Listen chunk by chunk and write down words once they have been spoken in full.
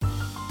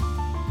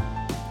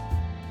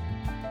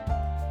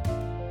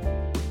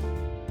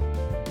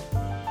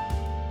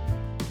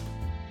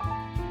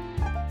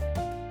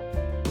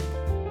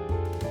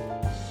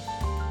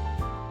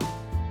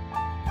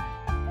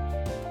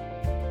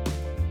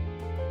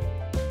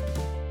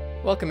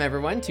Welcome,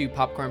 everyone, to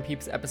Popcorn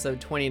Peeps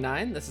episode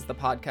 29. This is the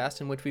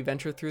podcast in which we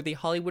venture through the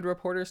Hollywood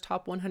Reporter's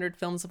top 100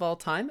 films of all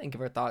time and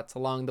give our thoughts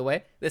along the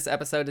way. This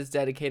episode is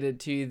dedicated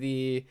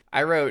to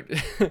I wrote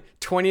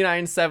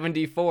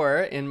 2974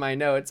 in my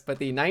notes, but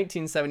the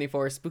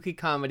 1974 spooky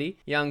comedy,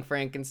 Young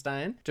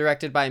Frankenstein,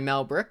 directed by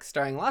Mel Brooks,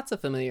 starring lots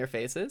of familiar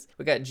faces.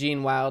 We got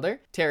Gene Wilder,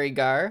 Terry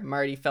Garr,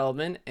 Marty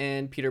Feldman,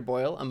 and Peter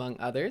Boyle, among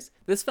others.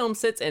 This film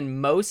sits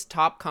in most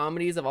top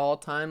comedies of all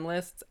time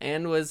lists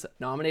and was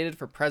nominated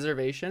for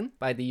preservation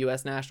by the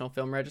U.S. National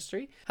Film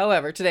Registry.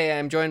 However, today I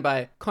am joined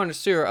by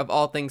connoisseur of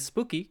all things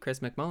spooky,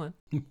 Chris McMullen.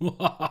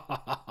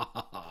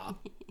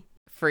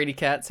 Frady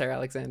Cat, Sarah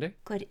Alexander.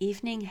 Good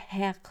evening,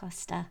 Herr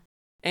Costa.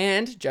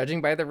 And,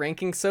 judging by the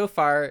rankings so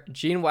far,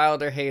 Gene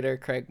Wilder hater,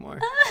 Craig Moore.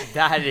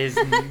 That is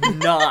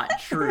not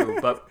true,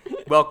 but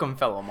welcome,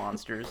 fellow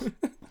monsters.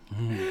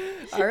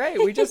 All right,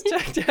 we just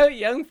checked out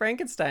Young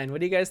Frankenstein.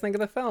 What do you guys think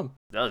of the film?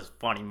 That was a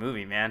funny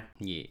movie, man.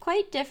 Yeah.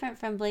 Quite different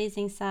from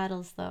Blazing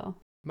Saddles, though.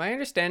 My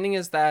understanding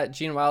is that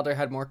Gene Wilder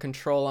had more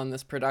control on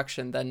this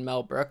production than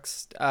Mel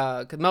Brooks.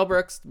 Because Mel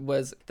Brooks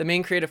was the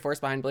main creative force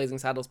behind Blazing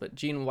Saddles, but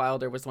Gene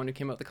Wilder was the one who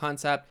came up with the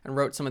concept and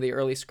wrote some of the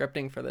early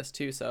scripting for this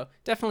too. So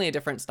definitely a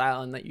different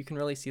style, and that you can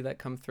really see that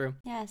come through.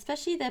 Yeah,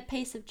 especially the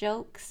pace of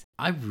jokes.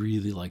 I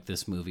really like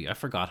this movie. I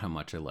forgot how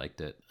much I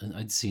liked it.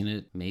 I'd seen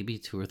it maybe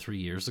 2 or 3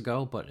 years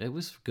ago, but it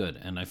was good.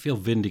 And I feel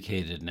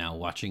vindicated now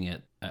watching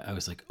it. I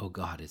was like, oh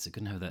God, is it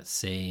going to have that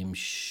same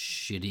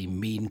shitty,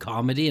 mean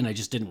comedy? And I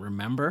just didn't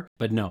remember.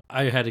 But no,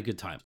 I had a good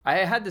time. I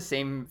had the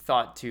same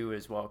thought too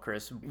as well,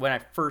 Chris. When I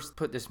first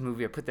put this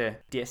movie, I put the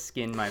disc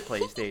in my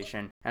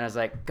PlayStation and I was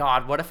like,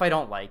 God, what if I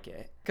don't like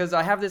it? Because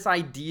I have this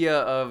idea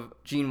of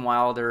Gene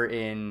Wilder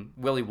in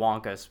Willy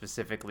Wonka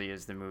specifically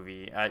as the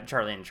movie.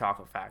 Charlie and the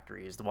Chocolate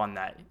Factory is the one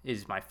that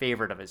is my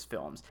favorite of his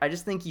films. I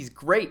just think he's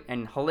great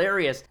and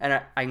hilarious. And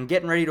I'm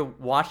getting ready to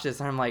watch this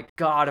and I'm like,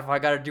 God, if I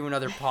got to do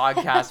another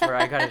podcast where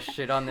I got to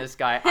shit on this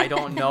guy, I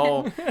don't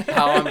know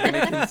how I'm going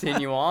to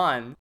continue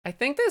on. I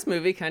think this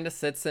movie kind of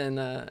sits in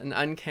an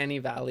uncanny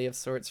valley of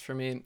sorts for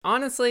me.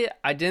 Honestly,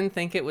 I didn't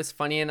think it was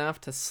funny enough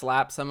to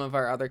slap some of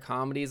our other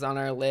comedies on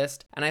our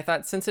list, and I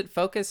thought since it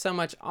focused so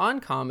much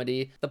on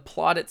comedy, the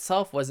plot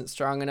itself wasn't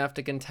strong enough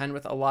to contend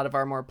with a lot of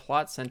our more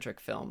plot-centric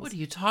films. What are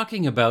you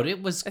talking about?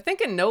 It was... I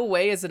think in no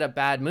way is it a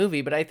bad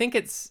movie, but I think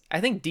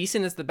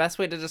decent is the best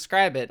way to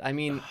describe it. I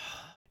mean...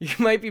 You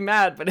might be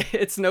mad, but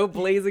it's no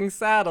Blazing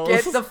Saddles.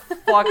 Get the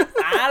fuck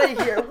out of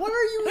here. What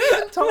are you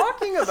even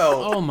talking about?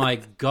 Oh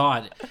my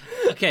God.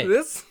 Okay.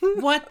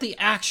 What the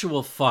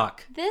actual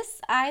fuck?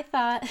 This, I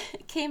thought,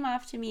 came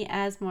off to me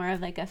as more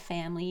of like a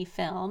family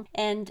film.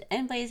 And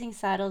in Blazing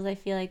Saddles, I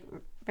feel like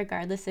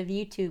regardless of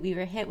YouTube, we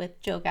were hit with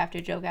joke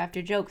after joke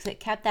after joke. So it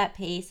kept that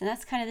pace. And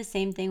that's kind of the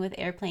same thing with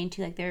Airplane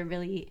too. Like they're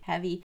really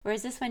heavy.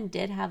 Whereas this one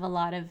did have a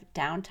lot of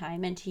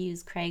downtime, and to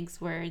use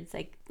Craig's words,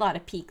 like a lot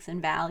of peaks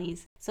and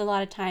valleys. So a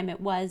lot of time it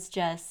was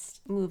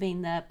just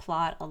moving the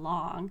plot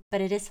along.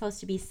 But it is supposed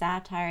to be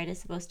satire. It is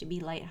supposed to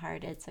be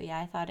lighthearted. So yeah,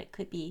 I thought it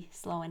could be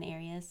slow in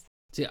areas.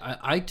 See,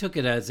 I took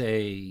it as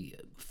a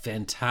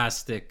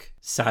fantastic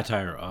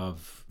satire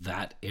of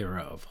that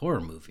era of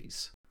horror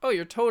movies. Oh,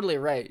 you're totally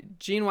right.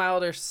 Gene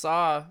Wilder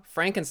saw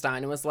Frankenstein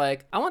and was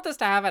like, I want this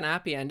to have an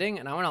happy ending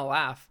and I want to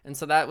laugh. And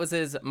so that was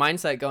his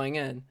mindset going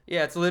in.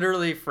 Yeah, it's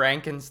literally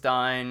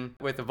Frankenstein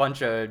with a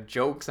bunch of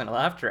jokes and a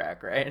laugh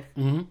track, right?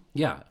 Mm-hmm.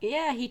 Yeah.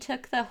 Yeah, he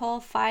took the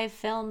whole 5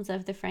 films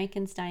of the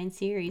Frankenstein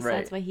series. Right.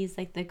 That's why he's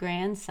like the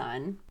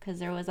grandson, because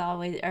there was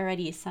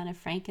already a son of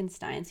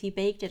Frankenstein. So he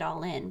baked it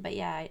all in. But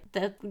yeah,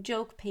 the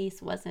joke pace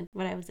wasn't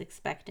what I was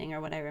expecting or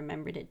what I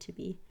remembered it to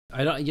be.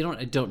 I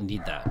don't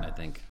need that, I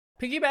think.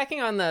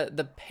 Piggybacking on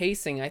the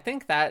pacing, I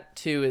think that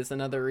too is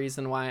another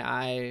reason why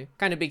I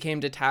kind of became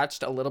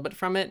detached a little bit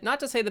from it. Not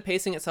to say the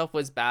pacing itself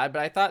was bad,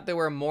 but I thought there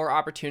were more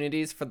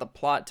opportunities for the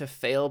plot to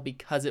fail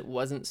because it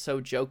wasn't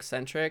so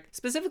joke-centric.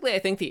 Specifically, I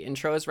think the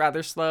intro is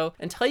rather slow.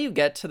 Until you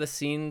get to the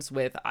scenes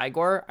with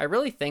Igor, I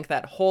really think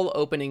that whole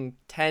opening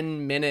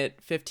 10-minute,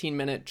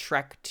 15-minute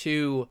trek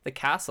to the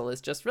castle is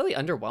just really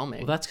underwhelming.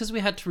 Well, that's because we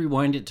had to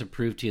rewind it to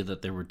prove to you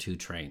that there were 2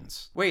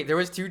 trains. Wait, there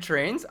was 2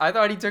 trains? I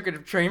thought he took a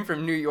train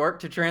from New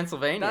York to Transylvania.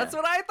 That's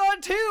what I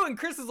thought too, and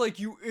Chris is like,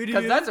 you idiot.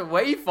 Because that's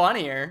way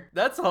funnier.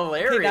 That's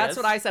hilarious. Okay, that's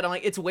what I said. I'm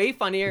like, it's way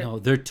funnier. No,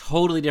 they're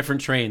totally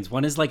different trains.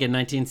 One is like a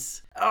 19...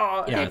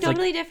 Oh, yeah, they're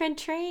totally different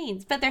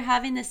trains, but they're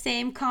having the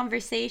same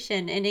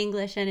conversation in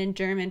English and in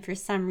German for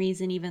some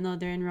reason, even though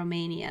they're in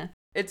Romania.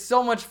 It's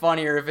so much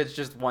funnier if it's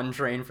just one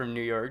train from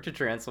New York to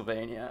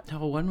Transylvania.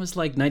 No, one was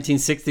like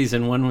 1960s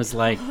and one was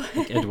like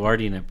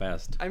Edwardian at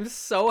best. I'm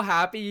so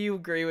happy you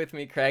agree with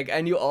me, Craig,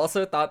 and you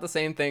also thought the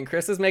same thing.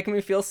 Chris is making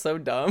me feel so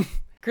dumb.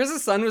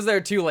 Chris's son was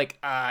there too, like,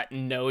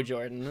 no,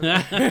 Jordan.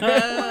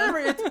 Whatever,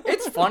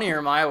 it's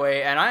funnier my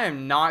way, and I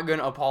am not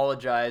gonna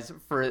apologize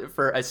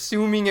for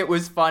assuming it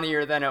was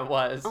funnier than it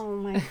was. Oh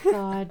my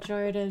God,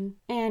 Jordan.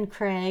 And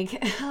Craig.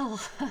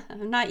 Oh,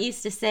 I'm not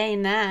used to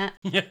saying that.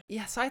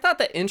 Yeah, so I thought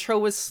the intro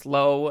was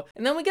slow,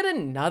 and then we get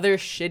another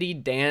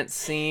shitty dance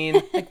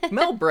scene. Like,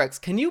 Mel Brooks,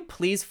 can you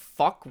please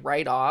fuck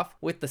right off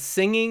with the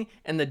singing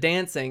and the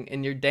dancing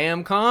in your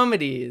damn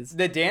comedies?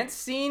 The dance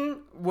scene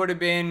would have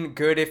been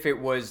good if it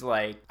was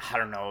like, I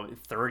don't know,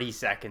 30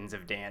 seconds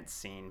of dance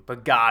scene.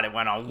 But God, it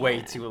went on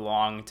way too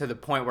long to the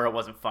point where it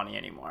wasn't funny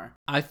anymore.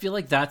 I feel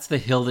like that's the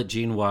hill that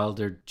Gene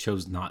Wilder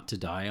chose not to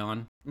die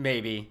on.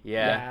 Maybe,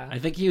 yeah. I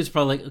think he was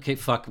probably like, okay,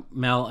 fuck,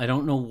 Mel, I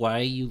don't know why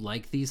you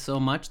like these so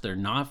much. They're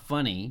not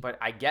funny. But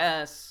I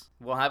guess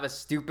we'll have a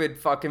stupid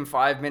fucking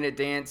 5-minute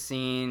dance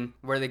scene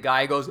where the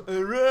guy goes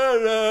every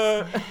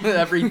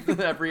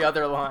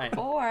other line.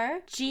 Or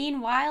Gene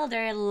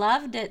Wilder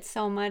loved it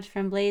so much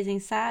from Blazing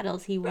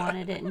Saddles, he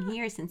wanted it in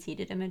here since he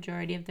did a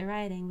majority of the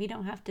writing. We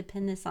don't have to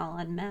pin this all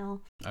on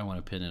Mel. I want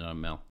to pin it on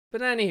Mel. But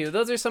anywho,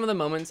 those are some of the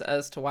moments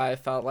as to why I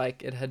felt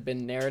like it had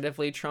been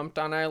narratively trumped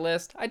on our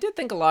list. I did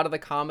think a lot of the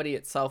comedy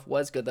itself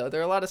was good, though.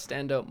 There are a lot of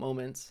standout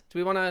moments. Do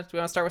we want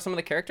to start with some of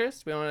the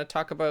characters? Do we want to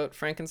talk about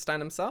Frankenstein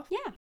himself?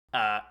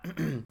 Yeah.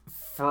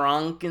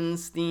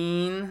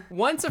 Frankenstein.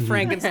 Once a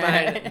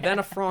Frankenstein, then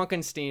a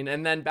Frankenstein,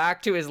 and then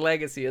back to his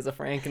legacy as a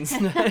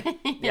Frankenstein.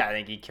 Yeah, I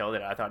think he killed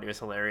it. I thought he was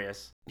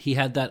hilarious. He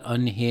had that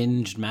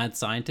unhinged mad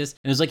scientist,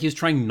 and it was like he was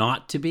trying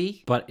not to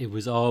be, but it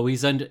was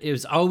always under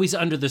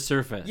the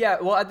surface.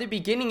 Yeah, well, at the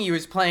beginning he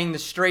was playing the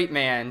straight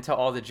man to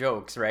all the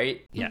jokes,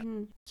 right? Yeah.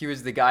 Mm-hmm. He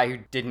was the guy who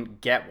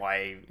didn't get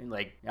why,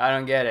 like, I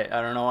don't get it.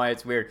 I don't know why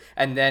it's weird.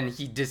 And then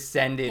he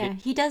descended. Yeah,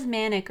 he does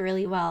manic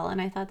really well,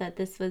 and I thought that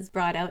this was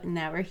brought out in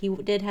that, where he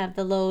did have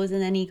the lows,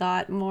 and then he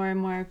got more and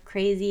more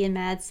crazy and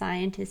mad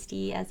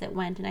scientist-y as it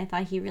went, and I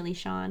thought he really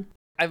shone.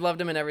 I've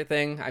loved him in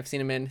everything I've seen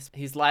him in.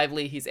 He's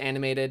lively, he's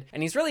animated,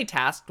 and he's really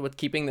tasked with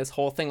keeping this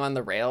whole thing on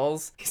the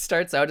rails. He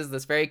starts out as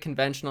this very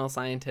conventional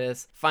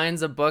scientist,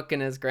 finds a book in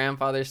his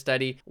grandfather's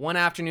study, one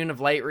afternoon of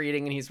light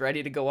reading, and he's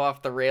ready to go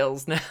off the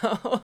rails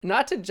now.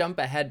 Not to jump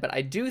ahead, but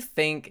I do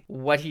think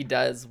what he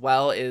does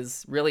well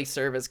is really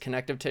serve as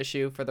connective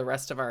tissue for the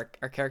rest of our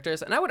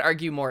characters, and I would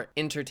argue more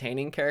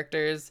entertaining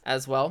characters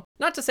as well.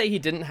 Not to say he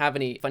didn't have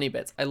any funny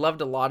bits. I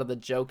loved a lot of the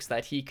jokes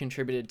that he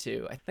contributed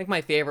to. I think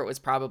my favorite was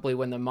probably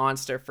when the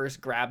monster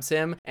first grabs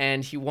him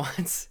and he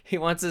wants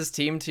his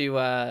team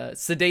to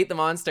sedate the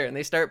monster, and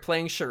they start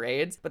playing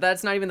charades. But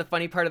that's not even the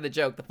funny part of the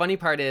joke. The funny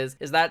part is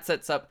that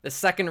sets up the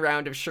second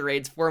round of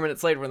charades 4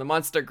 minutes later when the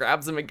monster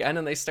grabs him again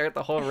and they start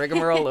the whole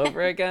rigmarole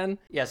over again.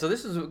 Yeah, so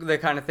this is the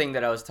kind of thing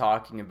that I was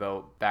talking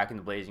about back in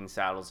the Blazing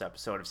Saddles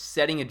episode, of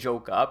setting a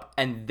joke up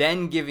and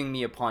then giving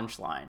me a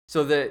punchline.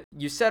 So that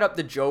you set up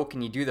the joke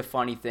and you do the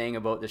funny thing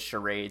about the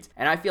charades,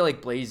 and I feel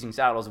like Blazing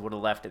Saddles would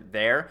have left it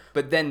there,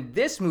 but then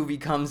this movie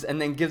comes and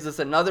then gives us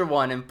another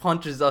one and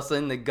punches us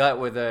in the gut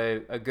with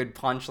a good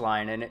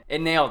punchline, and it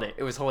nailed it.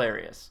 It was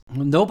hilarious.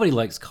 Well, nobody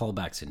likes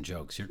callbacks and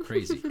jokes. You're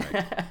crazy,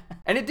 Craig.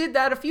 And it did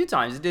that a few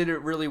times. It did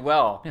it really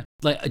well. Yeah.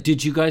 Like,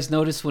 did you guys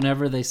notice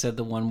whenever they said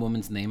the one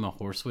woman's name, a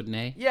horse would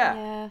neigh?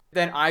 Yeah.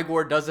 Then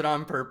Igor does it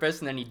on purpose,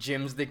 and then he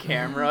jims the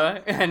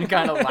camera and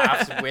kind of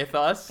laughs with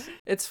us.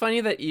 It's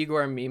funny that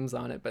Igor memes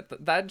on it,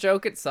 but that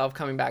joke itself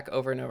coming back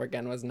over and over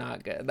again was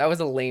not good. That was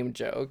a lame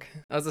joke.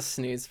 That was a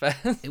snooze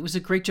fest. It was a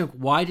great joke.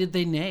 Why did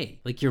they neigh?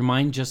 Like, your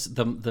mind just,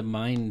 the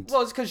mind...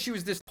 Well, it's because she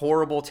was this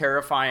horrible,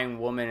 terrifying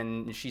woman,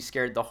 and she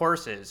scared the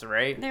horses,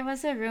 right? There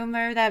was a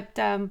rumor that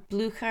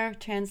Blücher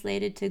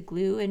translated to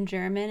glue in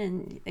German,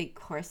 and like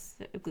horse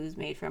glue's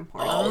made from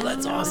horse. Oh,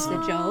 that's awesome.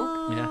 It's a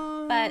joke. Yeah.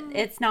 But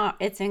it's not.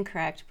 It's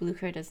incorrect.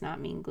 Blücher does not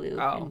mean glue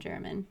in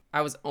German.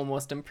 I was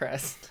almost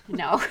impressed.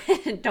 No,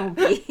 don't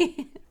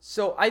be.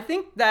 So I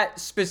think that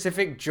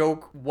specific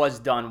joke was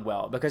done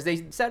well because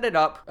they set it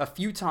up a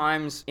few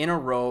times in a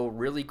row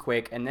really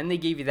quick, and then they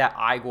gave you that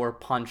Igor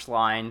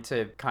punchline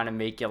to kind of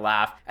make you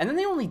laugh, and then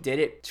they only did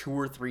it 2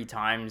 or 3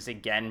 times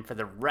again for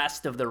the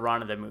rest of the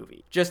run of the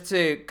movie, just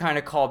to kind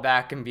of call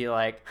back and be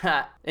like,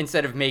 ha,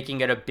 instead of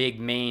making it a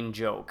big main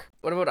joke.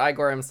 What about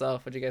Igor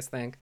himself? What do you guys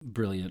think?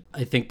 Brilliant.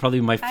 I think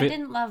probably my I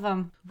didn't love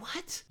him.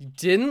 What? You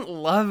didn't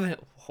love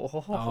it?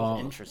 Oh,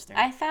 interesting.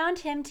 I found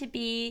him to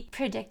be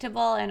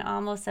predictable and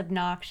almost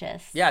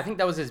obnoxious. Yeah, I think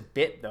that was his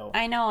bit, though.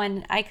 I know,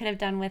 and I could have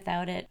done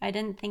without it. I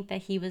didn't think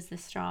that he was the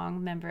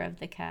strong member of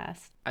the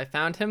cast. I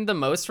found him the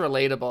most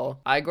relatable.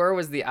 Igor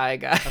was the eye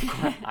guy.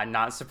 I'm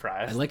not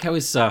surprised. I like how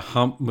his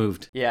hump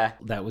moved. Yeah.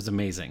 That was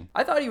amazing.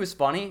 I thought he was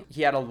funny.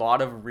 He had a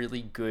lot of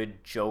really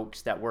good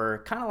jokes that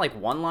were kind of like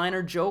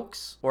one-liner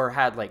jokes, or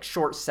had like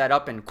short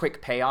setup and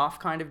quick payoff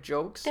kind of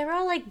jokes. They were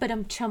all like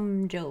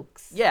ba-dum-chum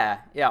jokes. Yeah,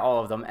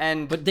 all of them.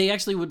 But they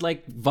actually would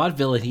like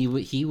vaudeville, and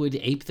he would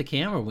ape the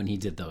camera when he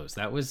did those.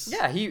 That was...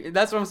 Yeah,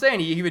 that's what I'm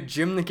saying. He would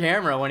jim the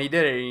camera when he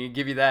did it, and he'd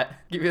give you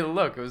the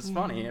look. It was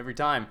funny every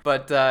time.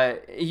 But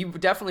he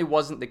definitely definitely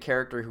wasn't the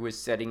character who was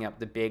setting up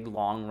the big,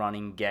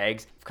 long-running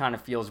gags. Kind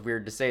of feels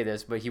weird to say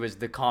this, but he was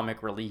the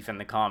comic relief in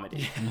the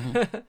comedy.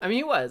 I mean,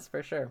 he was,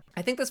 for sure.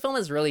 I think this film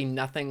is really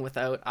nothing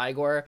without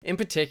Igor. In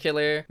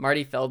particular,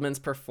 Marty Feldman's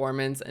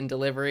performance and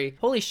delivery.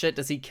 Holy shit,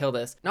 does he kill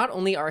this. Not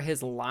only are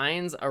his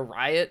lines a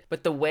riot,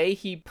 but the way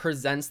he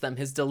presents them,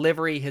 his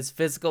delivery, his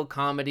physical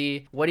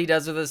comedy, what he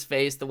does with his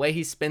face, the way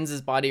he spins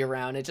his body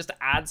around, it just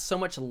adds so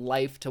much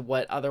life to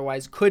what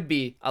otherwise could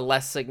be a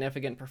less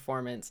significant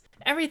performance.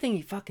 Everything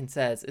he fucking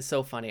says is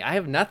so funny. I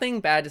have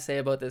nothing bad to say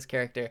about this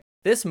character.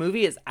 This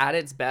movie is at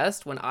its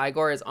best when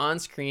Igor is on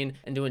screen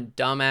and doing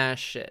dumbass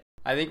shit.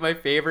 I think my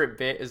favorite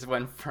bit is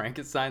when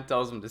Frankenstein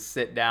tells him to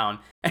sit down,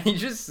 and he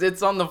just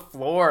sits on the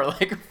floor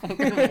like a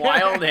fucking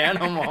wild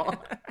animal.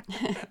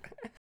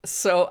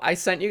 So I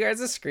sent you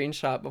guys a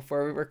screenshot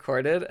before we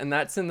recorded, and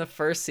that's in the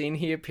first scene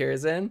he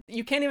appears in.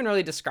 You can't even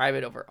really describe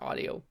it over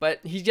audio, but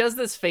he does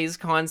this face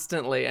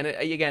constantly. And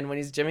again, when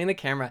he's jimmying the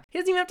camera, he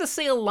doesn't even have to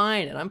say a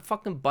line. And I'm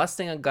fucking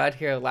busting a gut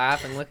here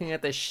laughing, looking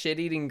at this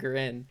shit-eating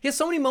grin. He has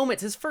so many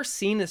moments. His first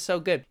scene is so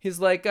good. He's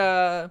like,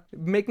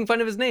 making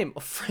fun of his name. Oh,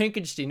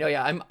 Frankenstein. Oh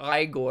yeah, I'm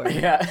Igor.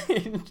 Yeah.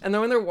 And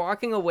then when they're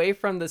walking away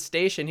from the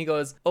station, he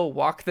goes, oh,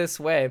 walk this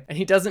way. And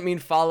he doesn't mean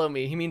follow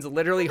me. He means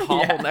literally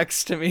hobble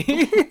next to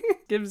me.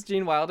 Gives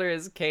Gene Wilder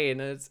his cane.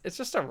 And it's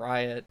just a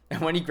riot. And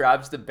when he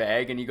grabs the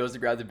bag and he goes to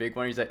grab the big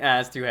one, he's like,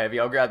 it's too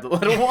heavy. I'll grab the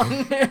little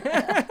one.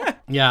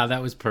 Yeah,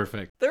 that was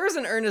perfect. There was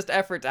an earnest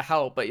effort to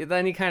help, but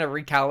then he kind of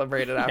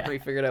recalibrated after he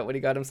figured out what he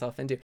got himself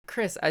into.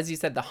 Chris, as you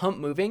said, the hump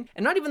moving,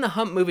 and not even the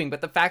hump moving,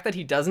 but the fact that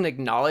he doesn't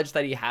acknowledge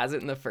that he has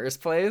it in the first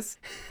place.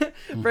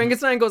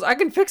 Frankenstein goes, I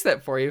can fix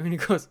that for you. And he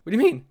goes, what do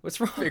you mean? What's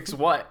wrong? Fix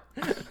what?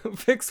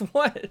 Fix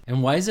what?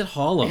 And why is it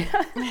hollow?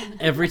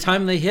 Every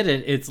time they hit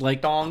it, it's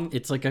like Dong.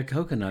 it's like a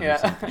coconut or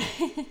something.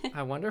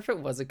 I wonder if it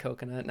was a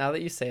coconut. Now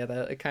that you say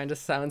that, it kind of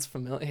sounds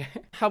familiar.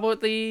 How about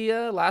the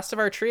last of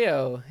our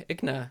trio,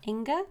 Igna?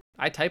 Inga?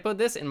 I typoed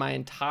this in my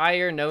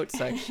entire note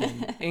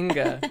section.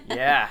 Inga.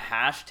 Yeah,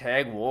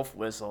 hashtag wolf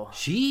whistle.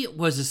 She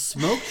was a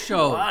smoke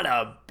show. What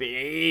a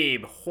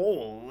babe.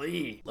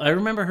 Holy. I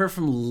remember her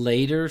from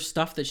later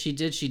stuff that she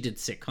did. She did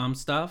sitcom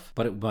stuff,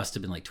 but it must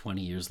have been like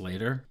 20 years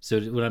later.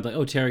 So when I'm like,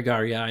 oh, Terry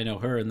Garr, yeah, I know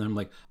her. And then I'm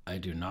like, I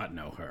do not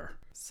know her.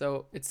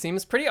 So it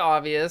seems pretty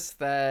obvious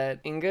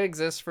that Inga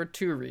exists for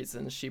two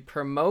reasons. She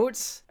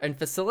promotes and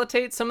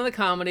facilitates some of the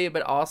comedy,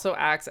 but also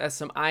acts as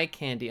some eye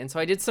candy. And so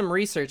I did some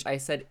research. I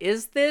said,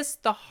 is this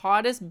the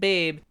hottest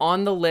babe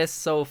on the list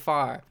so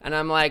far? And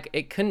I'm like,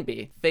 it couldn't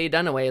be. Faye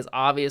Dunaway is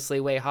obviously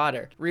way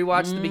hotter.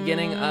 Rewatch the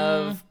beginning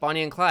of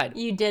Bonnie and Clyde.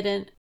 You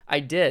didn't. I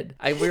did.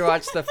 I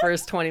rewatched the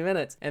first 20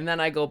 minutes, and then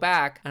I go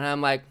back and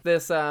I'm like,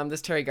 this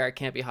Terry Garr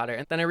can't be hotter.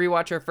 And then I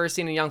rewatch her first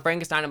scene in Young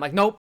Frankenstein. I'm like,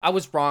 nope, I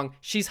was wrong.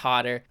 She's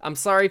hotter. I'm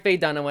sorry, Faye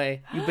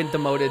Dunaway. You've been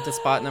demoted to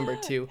spot number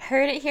 2.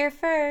 Heard it here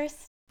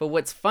first. But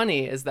what's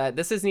funny is that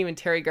this isn't even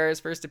Terry Garr's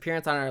first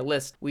appearance on our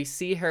list. We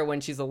see her when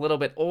she's a little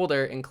bit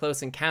older in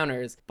Close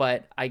Encounters,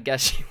 but I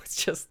guess she was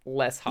just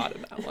less hot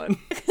in that one.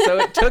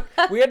 So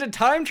we had to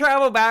time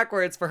travel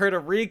backwards for her to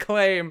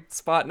reclaim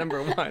spot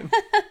number 1.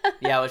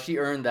 Yeah, well, she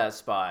earned that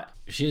spot.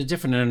 She had a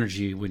different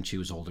energy when she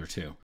was older,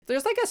 too.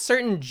 There's like a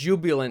certain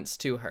jubilance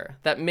to her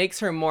that makes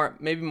her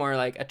maybe more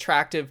like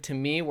attractive to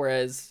me,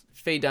 whereas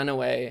Faye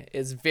Dunaway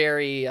is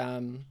very,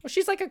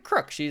 she's like a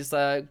crook. She's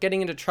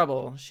getting into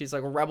trouble. She's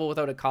like a rebel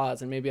without a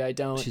cause, and maybe I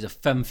don't. She's a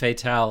femme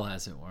fatale,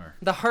 as it were.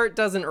 The heart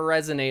doesn't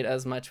resonate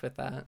as much with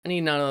that. I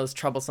need none of those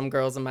troublesome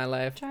girls in my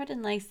life.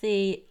 Jordan likes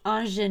the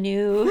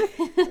ingenue.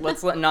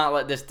 Let's not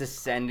let this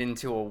descend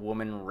into a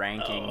woman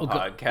ranking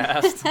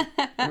podcast.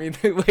 I mean,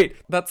 wait,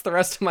 that's the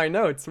rest of my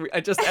notes. I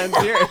just end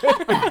here.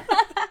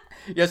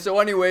 Yeah, so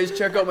anyways,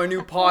 check out my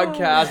new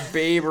podcast,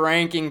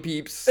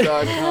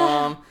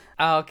 BabeRankingPeeps.com.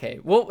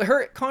 Okay, well,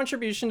 her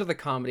contribution to the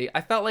comedy,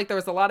 I felt like there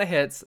was a lot of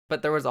hits,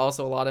 but there was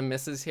also a lot of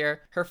misses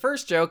here. Her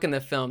first joke in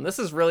the film, this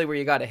is really where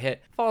you got a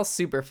hit, falls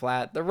super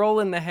flat. The roll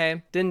in the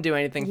hay didn't do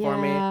anything for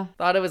me.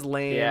 Thought it was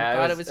lame.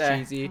 Thought it was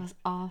cheesy. That was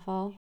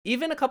awful.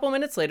 Even a couple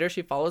minutes later,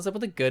 she follows up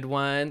with a good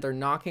one. They're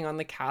knocking on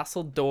the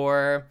castle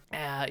door.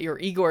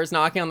 Igor's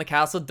knocking on the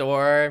castle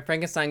door.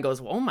 Frankenstein goes,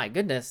 oh my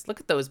goodness,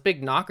 look at those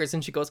big knockers.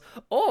 And she goes,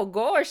 oh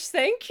gosh,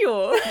 thank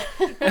you.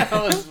 That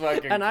was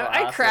fucking And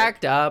I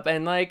cracked up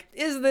and like,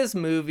 is this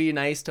movie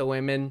nice to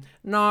women?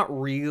 Not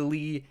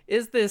really.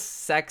 Is this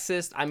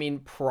sexist? I mean,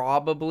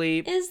 probably.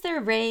 Is there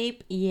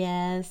rape?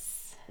 Yes.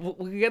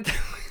 We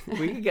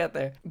can get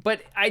there.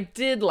 But I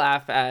did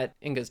laugh at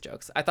Inga's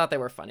jokes. I thought they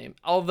were funny.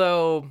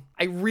 Although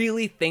I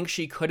really think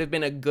she could have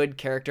been a good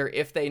character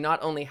if they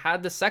not only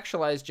had the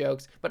sexualized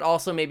jokes, but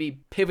also maybe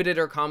pivoted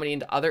her comedy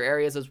into other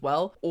areas as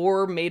well,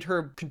 or made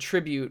her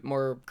contribute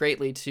more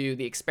greatly to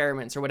the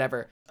experiments or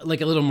whatever.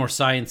 Like a little more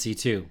science-y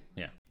too.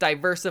 Yeah.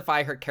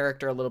 diversify her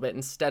character a little bit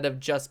instead of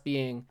just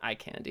being eye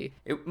candy.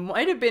 It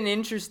might have been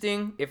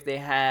interesting if they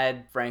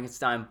had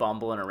Frankenstein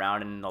bumbling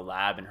around in the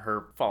lab and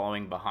her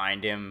following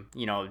behind him,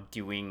 you know,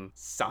 doing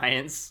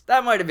science.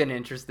 That might have been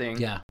interesting.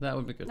 Yeah, that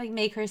would be good. Like,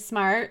 make her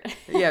smart.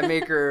 Yeah,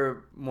 make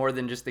her more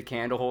than just the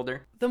candle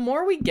holder. The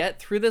more we get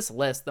through this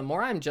list, the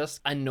more I'm just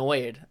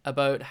annoyed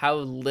about how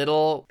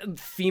little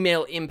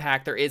female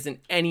impact there is in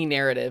any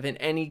narrative, in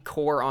any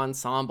core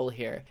ensemble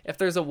here. If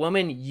there's a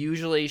woman,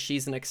 usually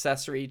she's an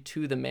accessory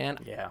to the man.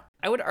 Yeah.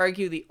 I would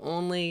argue the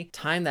only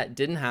time that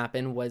didn't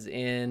happen was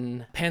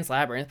in Pan's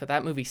Labyrinth, but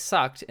that movie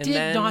sucked. And Did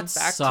then not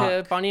back to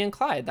suck. Bonnie and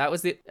Clyde. That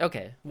was the...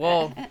 Okay,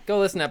 well, go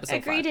listen to episode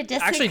Agree 5. to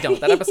disagree. Actually, don't.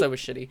 That episode was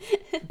shitty.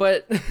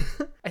 But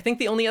I think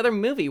the only other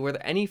movie where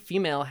any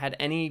female had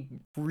any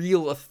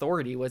real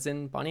authority was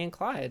in Bonnie and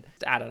Clyde.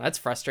 I don't know. It's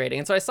frustrating.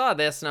 And so I saw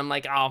this and I'm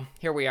like, oh,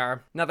 here we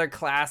are. Another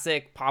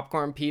classic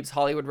Popcorn Peeps,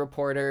 Hollywood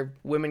Reporter,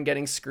 women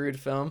getting screwed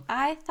film.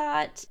 I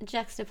thought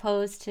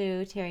juxtaposed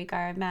to Terry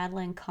Garr,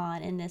 Madeline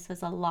Kahn in this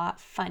was a lot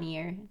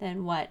funnier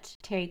than what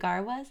Terry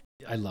Garr was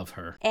I love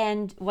her.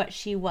 and what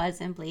she was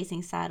in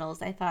Blazing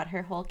Saddles. I thought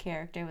her whole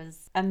character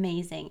was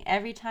amazing.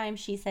 Every time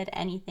she said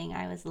anything,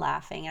 I was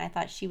laughing. I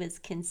thought she was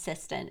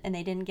consistent, and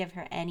they didn't give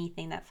her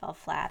anything that fell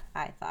flat,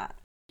 I thought.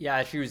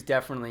 Yeah, she was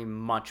definitely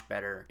much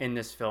better in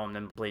this film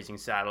than Blazing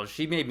Saddles.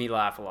 She made me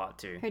laugh a lot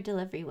too. Her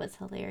delivery was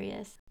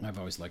hilarious. I've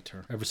always liked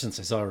her ever since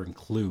I saw her in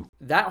Clue.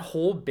 That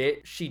whole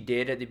bit she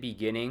did at the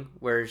beginning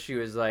where she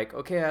was like,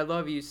 okay, I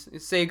love you,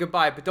 say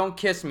goodbye, but don't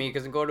kiss me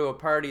because I'm going to a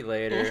party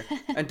later.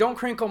 And don't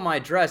crinkle my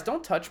dress.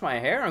 Don't touch my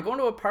hair. I'm going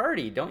to a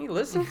party. Don't you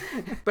listen?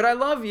 But I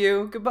love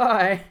you.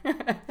 Goodbye.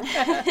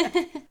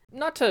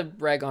 Not to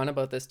rag on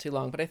about this too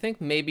long, but I think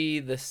maybe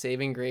the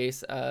saving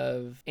grace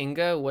of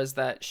Inga was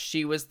that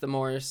she was the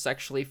more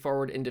sexually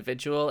forward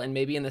individual, and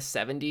maybe in the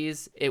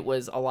 70s it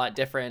was a lot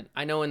different.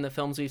 I know in the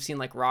films we've seen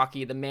like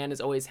Rocky, the man is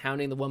always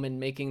hounding the woman,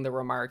 making the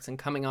remarks and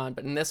coming on,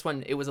 but in this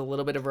one it was a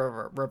little bit of a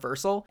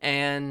reversal,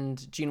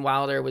 and Gene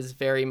Wilder was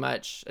very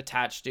much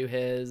attached to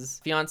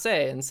his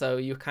fiancée, and so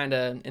you kind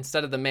of,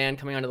 instead of the man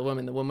coming on to the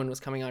woman was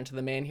coming on to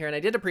the man here, and I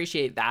did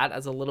appreciate that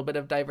as a little bit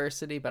of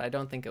diversity, but I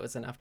don't think it was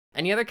enough.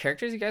 Any other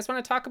characters you guys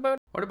want to talk about?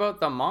 What about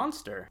the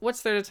monster?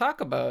 What's there to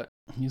talk about?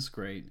 He's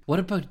great. What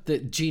about the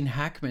Gene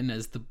Hackman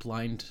as the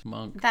blind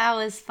monk? That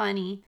was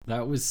funny.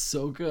 That was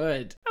so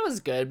good. That was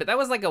good, but that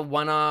was like a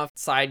one-off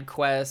side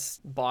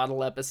quest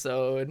bottle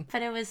episode.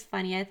 But it was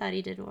funny. I thought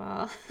he did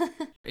well.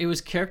 It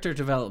was character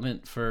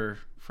development for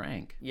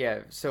Frank. Yeah,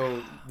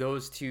 so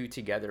those two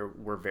together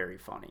were very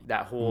funny.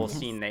 That whole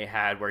scene they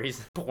had where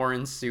he's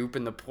pouring soup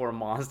in the poor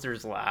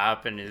monster's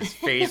lap and his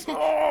face,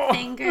 oh!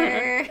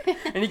 Finger.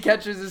 And he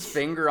catches his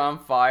finger on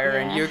fire,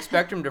 and Yeah. you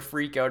expect him to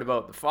freak out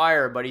about the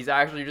fire, but he's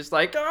actually just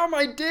like, oh,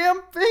 my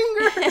damn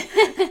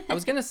finger! I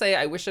was gonna say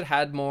I wish it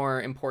had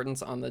more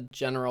importance on the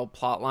general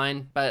plot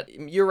line, but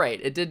you're right,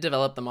 it did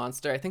develop the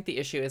monster. I think the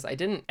issue is I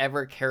didn't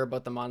ever care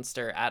about the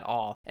monster at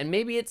all. And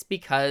maybe it's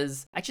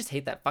because I just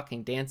hate that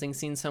fucking dancing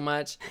scene so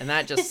much, and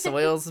that just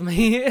soils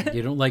me.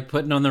 You don't like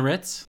putting on the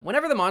Ritz?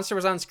 Whenever the monster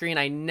was on screen,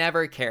 I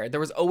never cared. There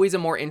was always a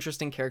more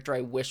interesting character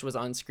I wish was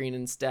on screen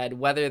instead,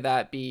 whether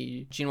that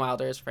be Gene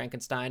Wilder's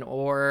Frankenstein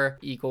or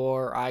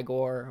Igor,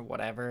 or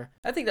whatever.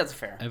 I think that's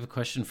fair. I have a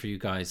question for you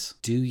guys.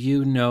 Do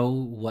you know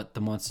what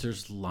the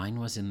monster's line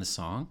was in the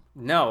song?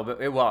 No,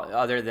 but, well,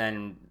 other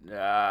than...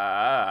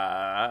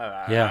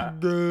 Yeah.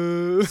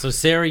 So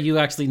Sarah, you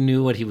actually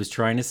knew what he was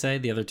trying to say.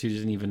 The other two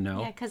didn't even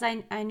know. Yeah, because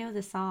I know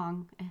the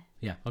song.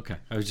 Yeah. Okay.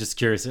 I was just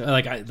curious.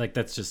 Like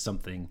that's just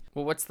something.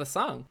 Well, what's the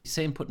song?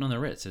 Saying "Putting on the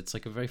Ritz." It's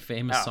like a very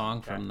famous Oh, song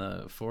okay. from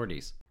the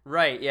 40s.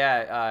 Right,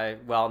 yeah.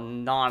 Well,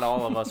 not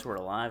all of us were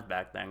alive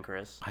back then,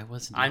 Chris. I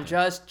wasn't. I'm either.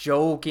 just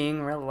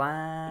joking.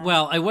 Relax.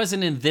 Well, I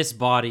wasn't in this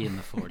body in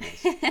the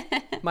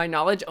 40s. My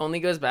knowledge only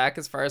goes back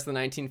as far as the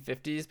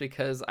 1950s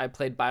because I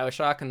played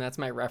BioShock, and that's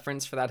my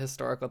reference for that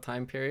historical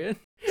time period.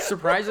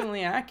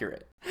 Surprisingly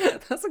accurate.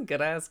 That's a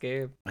good ass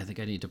game. I think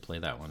I need to play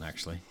that one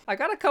actually. I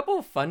got a couple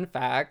of fun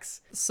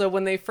facts. So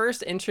when they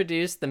first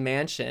introduced the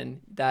mansion,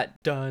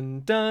 that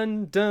dun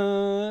dun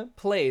dun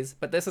plays,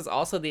 but this is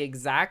also the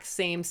exact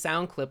same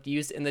sound clip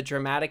used in the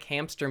dramatic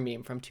hamster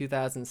meme from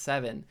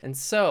 2007. And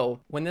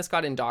so when this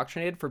got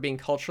indoctrinated for being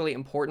culturally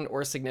important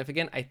or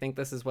significant, I think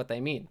this is what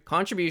they mean.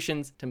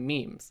 Contributions to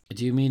memes.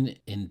 Do you mean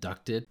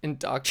inducted? 'Cause I'm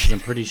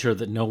Indoctrinate. pretty sure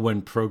that no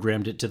one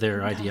programmed it to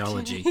their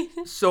ideology.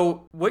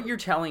 So, what you're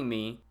telling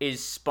me is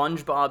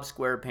SpongeBob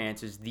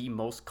SquarePants is the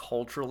most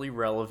culturally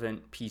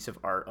relevant piece of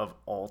art of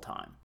all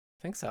time.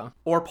 I think so.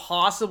 Or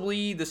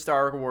possibly the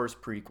Star Wars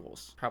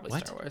prequels. Probably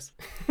What? Star Wars.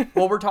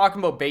 Well, we're talking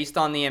about based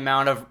on the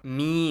amount of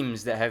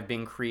memes that have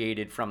been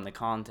created from the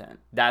content.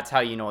 That's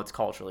how you know it's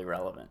culturally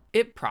relevant.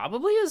 It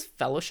probably is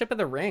Fellowship of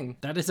the Ring.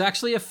 That is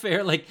actually a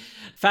fair,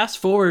 fast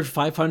forward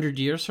 500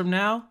 years from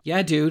now.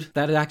 Yeah, dude,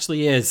 that it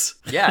actually is.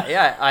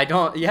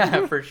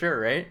 Yeah, for sure,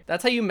 right?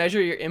 That's how you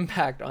measure your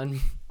impact on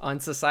on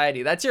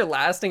society. That's your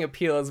lasting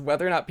appeal, is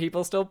whether or not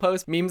people still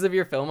post memes of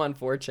your film on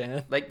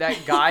 4chan. Like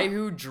that guy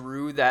who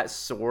drew that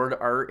sword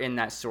art in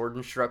that sword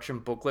instruction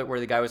booklet where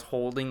the guy was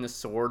holding the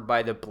sword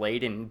by the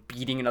blade and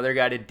beating another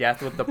guy to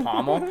death with the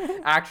pommel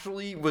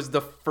actually was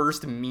the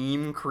first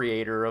meme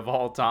creator of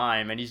all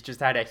time, and he's just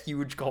had a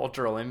huge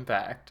cultural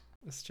impact.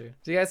 That's true.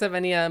 Do you guys have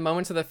any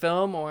moments of the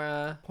film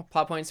or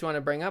plot points you want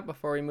to bring up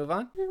before we move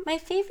on? My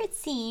favorite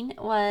scene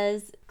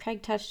was,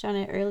 Craig touched on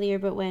it earlier,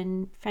 but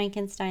when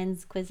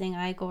Frankenstein's quizzing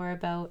Igor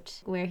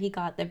about where he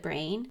got the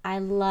brain, I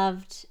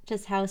loved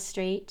just how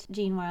straight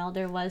Gene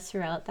Wilder was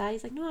throughout that.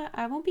 He's like, no,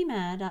 I won't be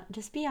mad.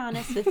 Just be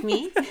honest with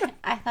me.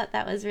 I thought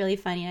that was really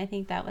funny. I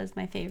think that was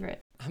my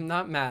favorite. I'm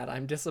not mad.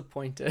 I'm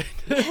disappointed.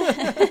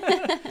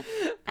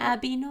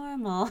 Abby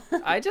normal.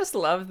 I just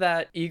love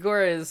that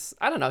Igor is,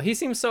 I don't know, he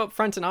seems so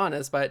upfront and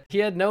honest, but he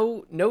had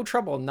no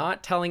trouble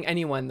not telling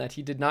anyone that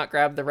he did not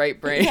grab the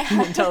right brain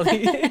until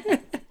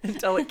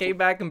it came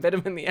back and bit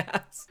him in the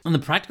ass. And the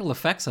practical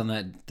effects on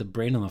that, the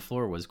brain on the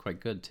floor, was quite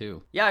good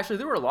too. Yeah, actually,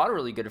 there were a lot of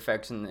really good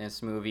effects in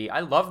this movie.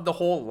 I loved the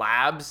whole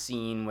lab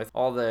scene with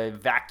all the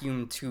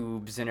vacuum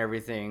tubes and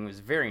everything. It was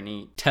very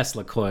neat.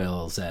 Tesla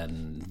coils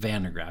and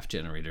Van der Graaf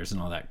generators and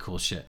all that cool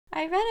shit.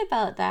 I read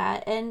about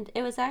that, and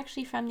it was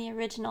actually from the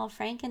original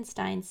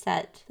Frankenstein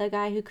set. The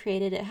guy who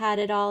created it had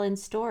it all in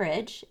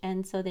storage,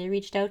 and so they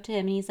reached out to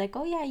him, and he's like,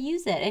 oh yeah,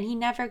 use it. And he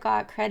never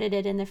got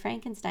credited in the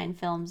Frankenstein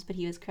films, but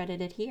he was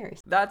credited here.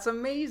 That's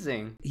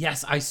amazing.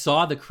 Yes, I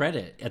saw the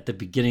credit at the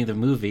beginning of the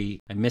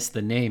movie. I missed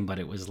the name, but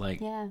it was like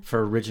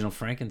for original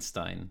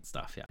Frankenstein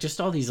stuff. Yeah,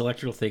 just all these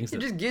electrical things.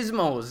 Just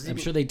gizmos. I'm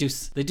sure they do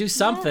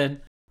something.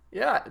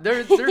 Yeah,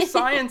 they're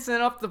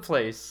sciencing up the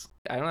place.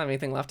 I don't have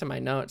anything left in my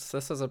notes.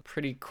 This was a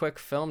pretty quick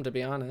film, to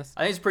be honest.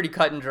 I think it's pretty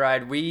cut and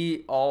dried.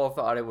 We all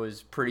thought it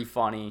was pretty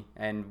funny,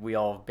 and we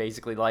all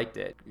basically liked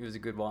it. It was a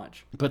good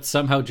watch. But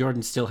somehow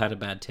Jordan still had a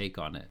bad take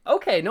on it.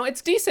 Okay, no,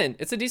 it's decent.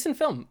 It's a decent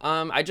film.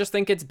 I just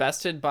think it's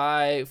bested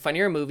by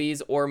funnier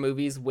movies or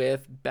movies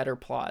with better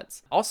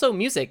plots. Also,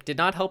 music did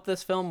not help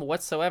this film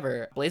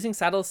whatsoever. Blazing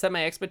Saddles set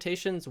my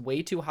expectations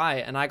way too high,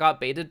 and I got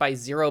baited by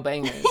 0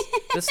 bangers.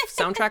 This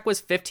soundtrack was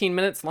 15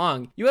 minutes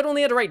long. You had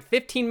only had to write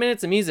 15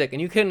 minutes of music,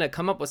 and you couldn't have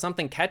come up with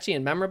something catchy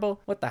and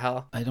memorable? What the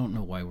hell? I don't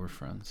know why we're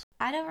friends.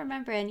 I don't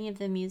remember any of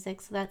the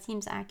music, so that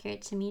seems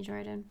accurate to me,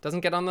 Jordan.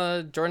 Doesn't get on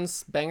the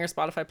Jordan's Banger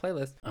Spotify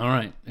playlist. All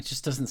right. It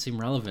just doesn't seem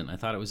relevant. I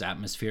thought it was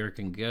atmospheric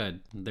and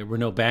good. There were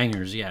no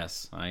bangers.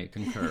 Yes, I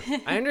concur.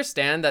 I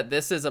understand that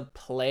this is a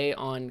play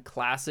on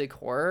classic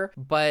horror,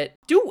 but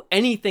do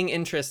anything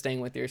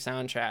interesting with your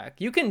soundtrack.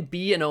 You can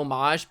be an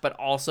homage, but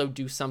also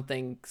do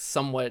something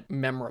somewhat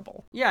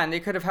memorable. Yeah, and they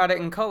could have had it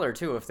in color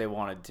too if they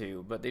wanted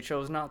to, but they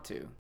chose not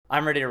to.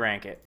 I'm ready to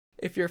rank it.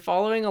 If you're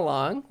following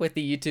along with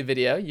the YouTube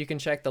video, you can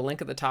check the link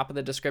at the top of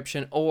the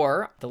description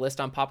or the list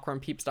on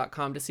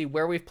popcornpeeps.com to see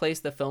where we've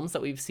placed the films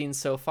that we've seen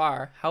so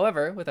far.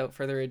 However, without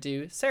further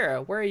ado,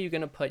 Sarah, where are you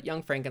going to put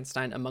Young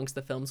Frankenstein amongst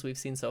the films we've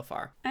seen so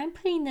far? I'm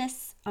putting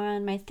this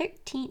on my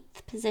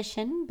 13th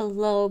position,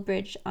 below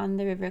Bridge on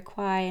the River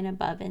Kwai and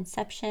above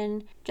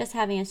Inception, just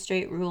having a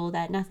straight rule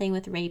that nothing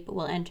with rape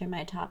will enter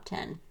my top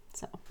 10.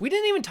 So we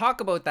didn't even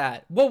talk about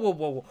that.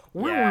 Whoa.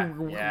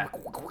 Yeah.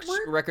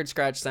 Record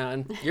scratch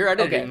sound. You're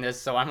editing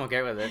this, so I'm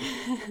okay with it.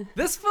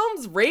 This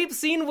film's rape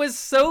scene was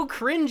so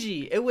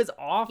cringy. It was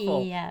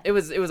awful. Yeah. It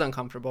was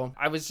uncomfortable.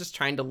 I was just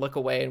trying to look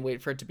away and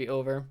wait for it to be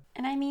over.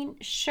 And I mean,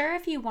 sure,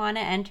 if you want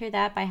to enter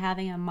that by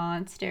having a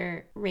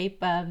monster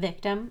rape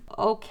victim,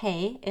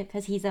 okay,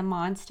 because he's a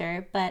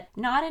monster, but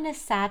not in a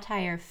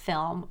satire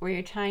film where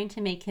you're trying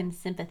to make him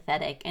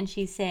sympathetic and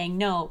she's saying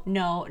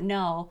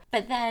no,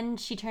 but then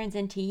she turns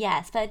into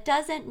yes, but it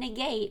doesn't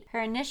negate her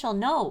initial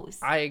no's.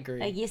 I agree.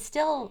 Like, you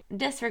still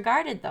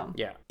disregarded them.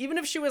 Yeah. Even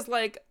if she was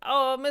like,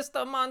 oh,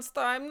 Mr. Monster,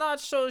 I'm not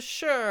so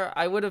sure,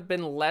 I would have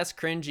been less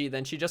cringy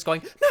than she just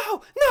going,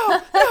 no.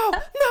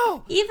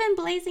 Even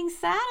Blazing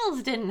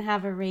Saddles didn't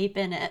have a rape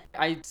in it.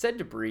 I said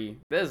to Bree,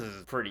 this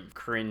is pretty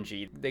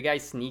cringy. The guy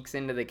sneaks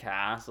into the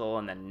castle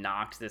and then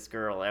knocks this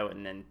girl out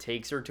and then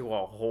takes her to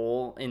a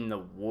hole in the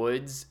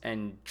woods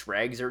and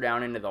drags her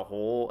down into the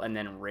hole and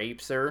then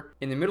rapes her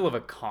in the middle of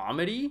a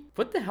comedy?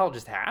 What the hell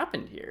just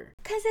happened here?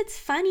 Because it's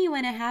funny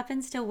when it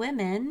happens to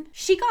women.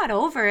 She got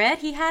over it.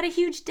 He had a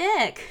huge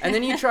dick. And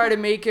then you try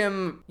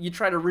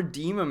to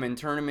redeem him and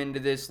turn him into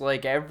this,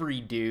 like,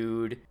 every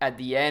dude at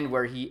the end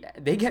where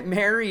they get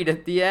married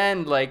at the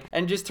end, like,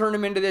 and just turn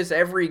him into this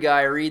every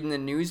guy reading the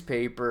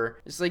newspaper.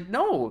 It's like,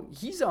 no,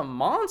 he's a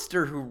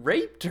monster who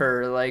raped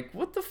her. Like,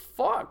 what the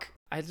fuck?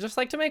 I'd just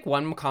like to make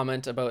one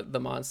comment about the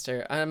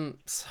monster.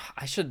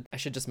 I should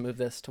just move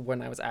this to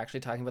when I was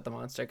actually talking about the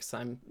monster because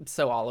I'm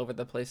so all over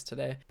the place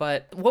today.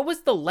 But what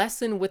was the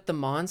lesson with the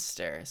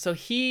monster? So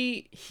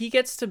he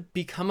gets to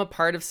become a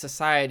part of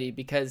society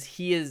because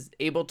he is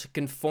able to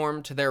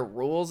conform to their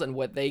rules and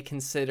what they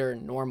consider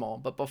normal.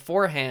 But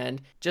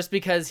beforehand, just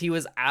because he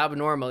was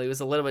abnormal, he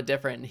was a little bit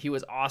different. He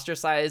was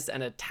ostracized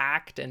and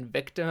attacked and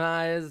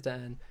victimized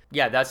and...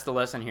 Yeah, that's the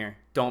lesson here.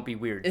 Don't be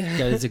weird.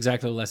 That is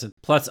exactly the lesson.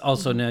 Plus,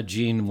 also now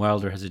Gene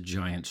Wilder has a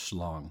giant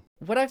schlong.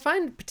 What I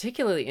find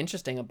particularly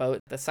interesting about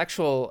the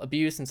sexual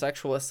abuse and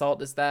sexual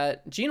assault is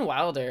that Gene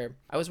Wilder,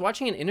 I was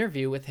watching an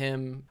interview with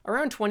him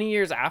around 20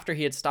 years after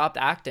he had stopped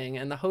acting,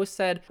 and the host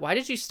said, "Why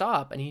did you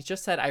stop?" And he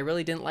just said, "I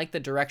really didn't like the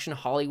direction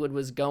Hollywood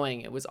was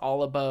going. It was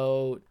all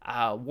about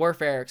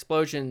warfare,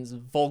 explosions,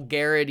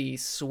 vulgarity,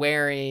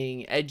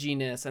 swearing,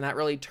 edginess, and that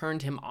really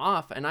turned him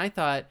off." And I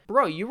thought,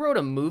 bro, you wrote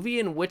a movie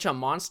in which a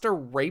monster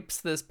rapes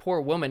this poor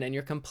woman, and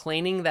you're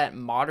complaining that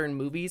modern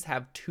movies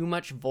have too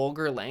much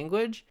vulgar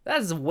language?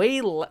 That is way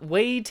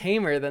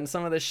tamer than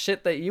some of the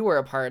shit that you were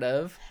a part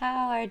of.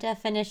 How our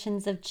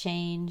definitions have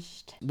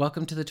changed.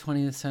 Welcome to the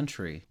 20th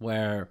century,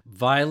 where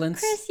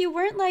violence. Chris, you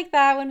weren't like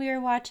that when we were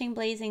watching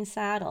Blazing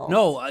Saddles.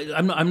 No,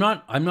 I'm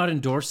not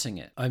endorsing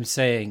it. I'm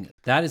saying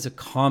that is a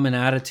common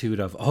attitude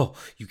of, oh,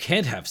 you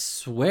can't have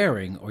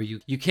swearing, or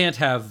you can't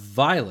have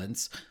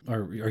violence,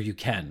 or you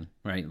can,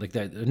 right? Like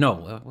that.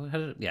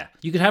 No, yeah,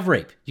 you could have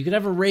rape. You could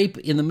have a rape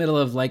in the middle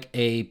of like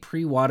a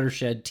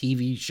pre-Watershed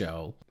TV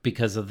show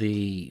because of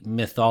the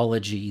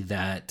mythology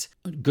that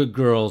good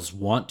girls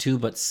want to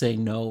but say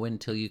no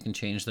until you can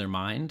change their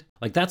mind.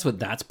 Like that's what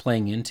that's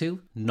playing into.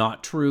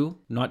 Not true.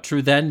 Not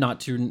true then. Not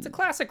true. It's a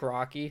classic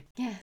Rocky.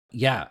 Yeah.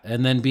 Yeah,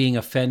 and then being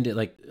offended,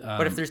 like...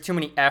 but if there's too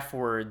many F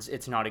words,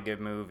 it's not a good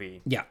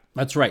movie. Yeah,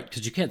 that's right,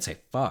 because you can't say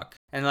fuck.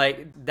 And,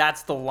 like,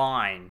 that's the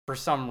line for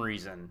some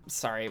reason.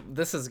 Sorry,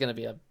 this is going to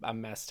be a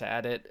mess to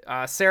edit.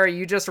 Sarah,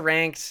 you just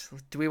ranked.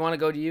 Do we want to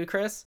go to you,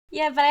 Chris?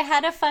 Yeah, but I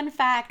had a fun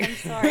fact. I'm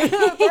sorry.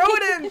 Throw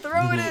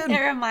it in. It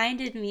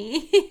reminded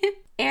me.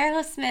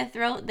 Aerosmith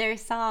wrote their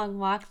song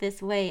Walk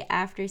This Way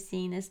after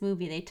seeing this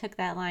movie. They took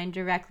that line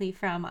directly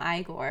from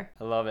Igor.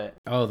 I love it.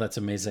 Oh, that's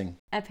amazing.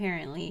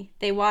 Apparently.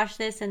 They watched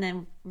this and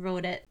then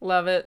wrote it.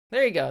 Love it.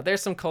 There you go.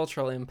 There's some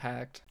cultural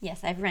impact.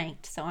 Yes, I've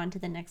ranked. So on to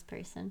the next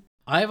person.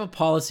 I have a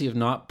policy of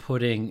not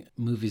putting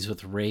movies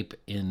with rape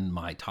in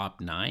my top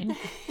 9.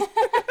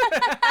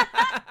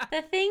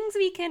 The things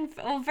we can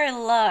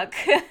overlook.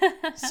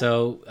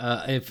 So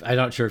if I'm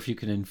not sure if you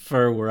can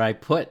infer where I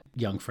put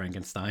Young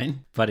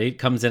Frankenstein, but it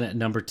comes in at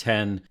number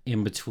 10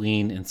 in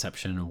between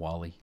Inception and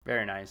WALL-E.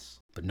 Very nice.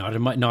 But not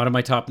in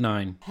my top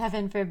 9.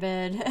 Heaven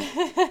forbid.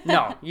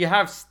 No, you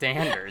have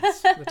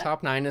standards. The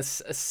top 9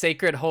 is a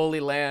sacred holy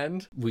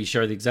land. We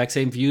share the exact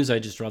same views. I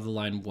just draw the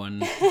line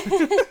one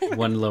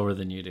lower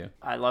than you do.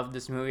 I loved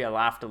this movie. I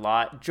laughed a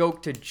lot.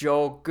 Joke to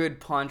joke, good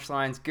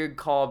punchlines, good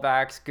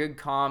callbacks, good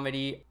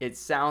comedy. It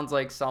sounds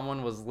like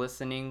someone was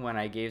listening when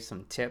I gave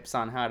some tips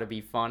on how to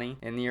be funny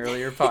in the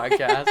earlier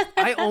podcast.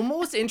 I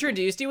almost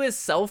introduced you as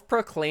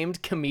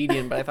self-proclaimed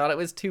comedian, but I thought it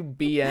was too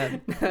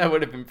BM. That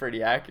would have been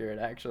pretty accurate,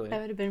 actually.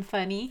 That would have been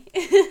funny.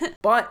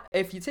 But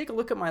if you take a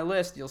look at my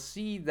list, you'll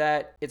see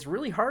that it's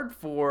really hard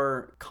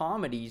for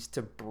comedies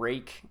to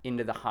break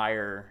into the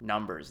higher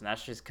numbers. And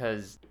that's just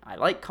because I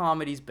like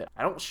comedies, but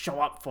I don't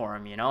show up for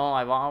them, you know?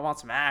 I want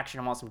some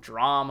action, I want some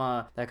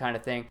drama, that kind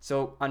of thing.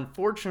 So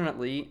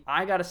unfortunately,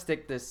 I gotta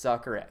stick this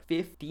sucker at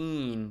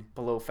 15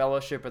 below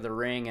Fellowship of the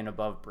Ring and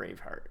above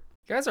Braveheart.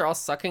 You guys are all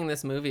sucking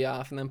this movie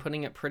off and then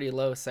putting it pretty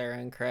low, Sarah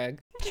and Craig.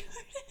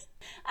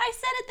 I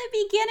said at the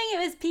beginning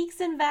it was peaks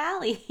and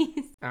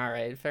valleys. All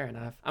right, fair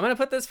enough. I'm going to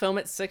put this film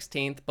at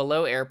 16th,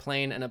 below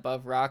Airplane and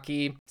above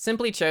Rocky.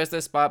 Simply chose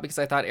this spot because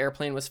I thought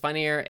Airplane was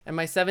funnier, and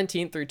my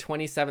 17th through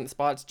 27th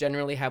spots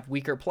generally have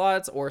weaker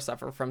plots or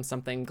suffer from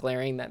something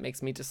glaring that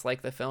makes me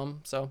dislike the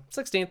film. So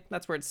 16th,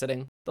 that's where it's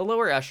sitting. The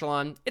lower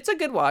echelon, it's a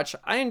good watch.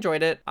 I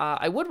enjoyed it.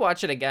 I would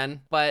watch it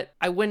again, but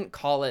I wouldn't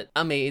call it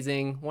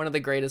amazing. One of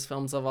the greatest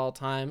films of all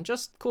time.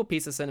 Just cool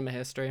piece of cinema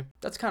history.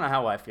 That's kind of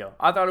how I feel.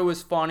 I thought it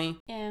was funny.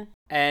 Yeah.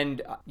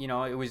 And, you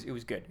know, it was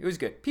good. It was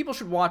good. People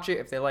should watch it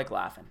if they like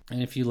laughing.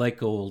 And if you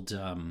like old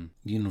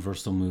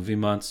Universal movie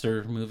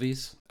monster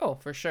movies. Oh,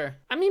 for sure.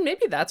 I mean,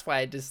 maybe that's why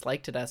I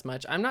disliked it as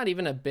much. I'm not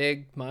even a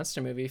big monster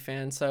movie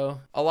fan, so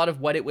a lot of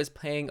what it was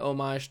paying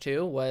homage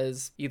to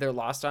was either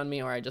lost on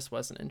me or I just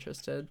wasn't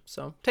interested.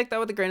 So take that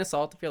with a grain of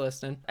salt if you're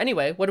listening.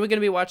 Anyway, what are we going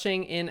to be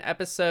watching in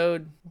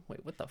episode...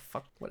 Wait, what the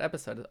fuck? What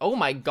episode is... Oh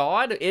my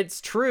god,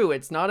 it's true.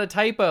 It's not a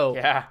typo.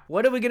 Yeah.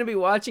 What are we going to be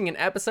watching in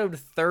episode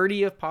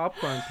 30 of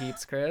Popcorn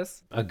Peeps,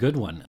 Chris? A good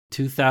one.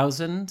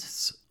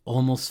 2000's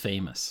Almost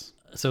Famous.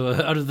 So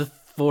out of the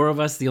 4 of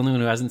us, the only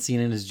one who hasn't seen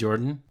it is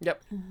Jordan.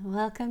 Yep.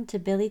 Welcome to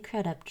Billy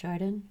Crudup,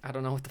 Jordan. I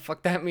don't know what the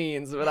fuck that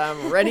means, but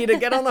I'm ready to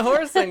get on the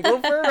horse and go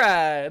for a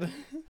ride.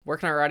 Where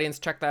can our audience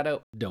check that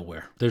out?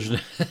 Nowhere. There's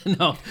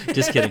no,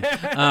 just kidding.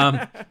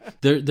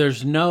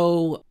 There's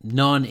no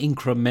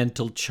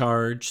non-incremental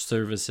charge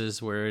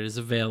services where it is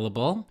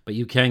available, but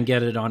you can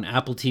get it on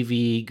Apple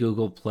TV,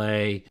 Google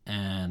Play,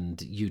 and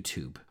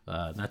YouTube.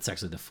 That's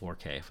actually the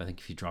 4K. I think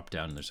if you drop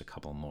down, there's a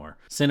couple more.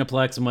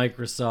 Cineplex,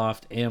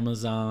 Microsoft,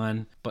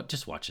 Amazon, but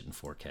just watch it in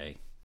 4K.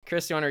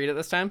 Chris, you want to read it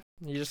this time?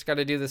 You just got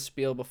to do the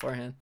spiel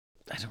beforehand.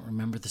 I don't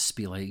remember the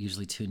spiel. I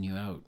usually tune you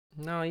out.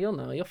 No, you'll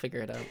know. You'll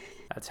figure it out.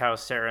 That's how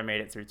Sarah made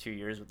it through 2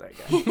 years with that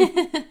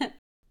guy.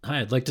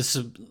 Hi, I'd like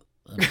to...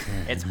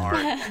 It's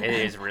hard. It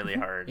is really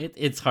hard.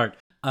 It's hard.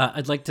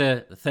 I'd like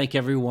to thank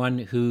everyone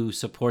who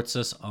supports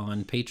us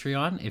on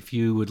Patreon. If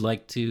you would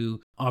like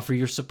to offer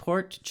your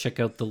support, check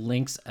out the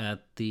links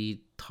at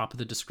the top of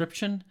the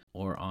description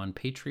or on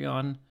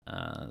Patreon.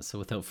 So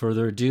without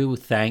further ado,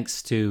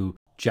 thanks to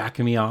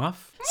Jackie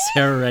Off,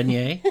 Sarah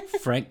Renier,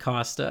 Frank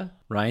Costa,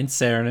 Ryan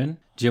Saranen,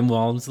 Jim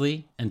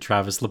Walmsley, and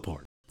Travis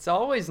Laporte. It's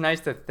always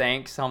nice to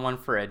thank someone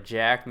for a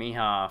Jack Me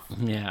Off.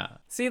 Yeah.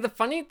 See, the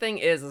funny thing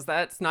is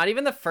that it's not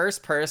even the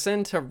first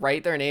person to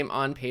write their name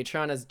on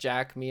Patreon as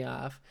Jack Me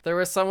Off. There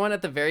was someone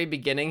at the very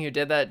beginning who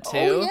did that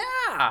too. Oh,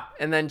 yeah.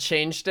 And then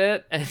changed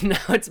it, and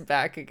now it's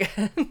back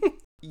again.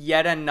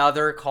 Yet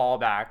another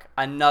callback.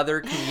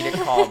 Another comedic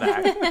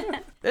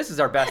callback. This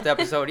is our best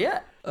episode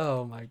yet.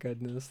 Oh my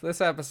goodness.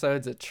 This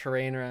episode's a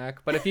train wreck.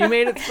 But if you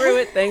made it through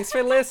it, thanks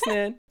for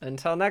listening.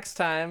 Until next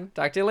time,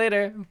 talk to you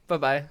later.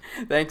 Bye-bye.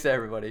 Thanks,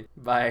 everybody.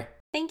 Bye.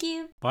 Thank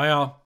you. Bye,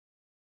 all.